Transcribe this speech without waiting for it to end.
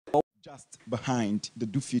Just behind the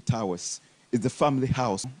Dufi Towers is the family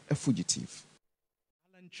house, a fugitive.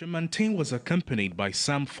 Omanhene was accompanied by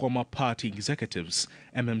some former party executives,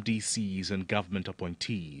 MMDCs and government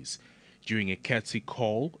appointees. During a courtesy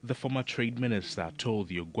call, the former trade minister told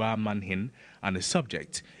the Omanhene and his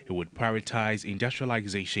subject he would prioritize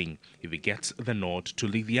industrialization if he gets the nod to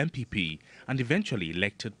lead the MPP and eventually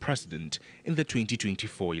elected president in the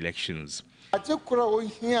 2024 elections. So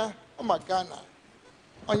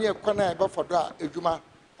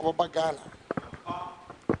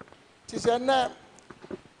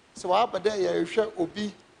I but there you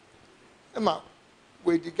obi Emma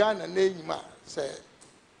we the Ghana name say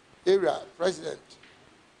area president.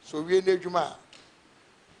 So we need Juma.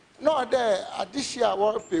 No there this year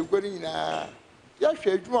what pay going na ya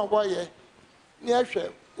hwe Juma boy near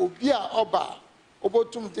hwe obi a oba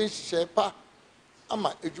obotum de shepa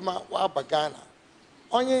ama ejuma wa bagana.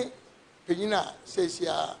 Onye penyina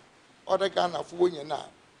sesia other Ghana fo nyina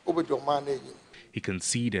obedoma na yin. He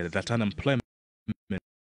conceded that unemployment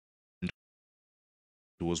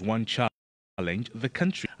was one challenge the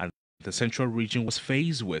country and the central region was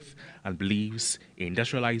faced with, and believes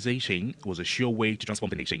industrialization was a sure way to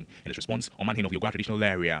transform the nation. In his response, Omanhene of Oguaa traditional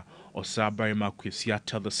area, Osabarimba Kwadwo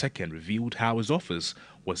Atta II, revealed how his office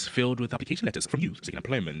was filled with application letters from youth seeking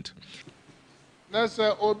employment. That's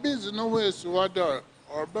obese no way to order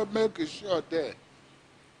or make sure there.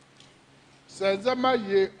 Sazama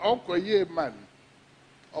ye okoye man.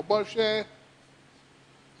 Oboshe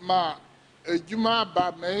ma ejuma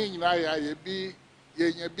ba me nyina ya ye bi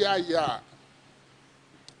ye nya bi aya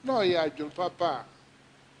no ya jun papa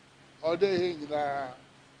ode he nyina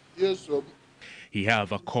yeso. He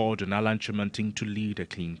however called on Omanhene to lead a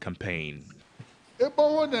clean campaign.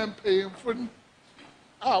 Ebo won am paying fun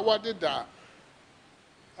what did that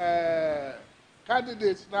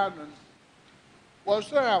candidates now was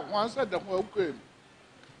there once at the whole cream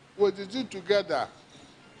was it together.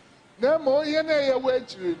 No more ye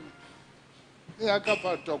waiting. Ya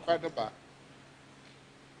kapa to kwadaba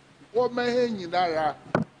wo mehenyi nara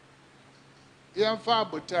ya fa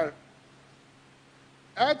botar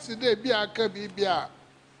at de bi aka bibia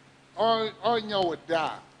onya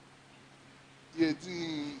woda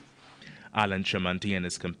yedi. Omanhene and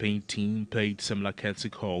his campaign team paid similar courtesy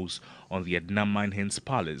calls on the Omanhene's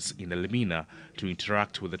palace in Elimina to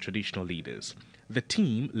interact with the traditional leaders. The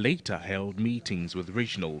team later held meetings with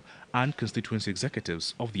regional and constituency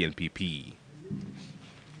executives of the NPP.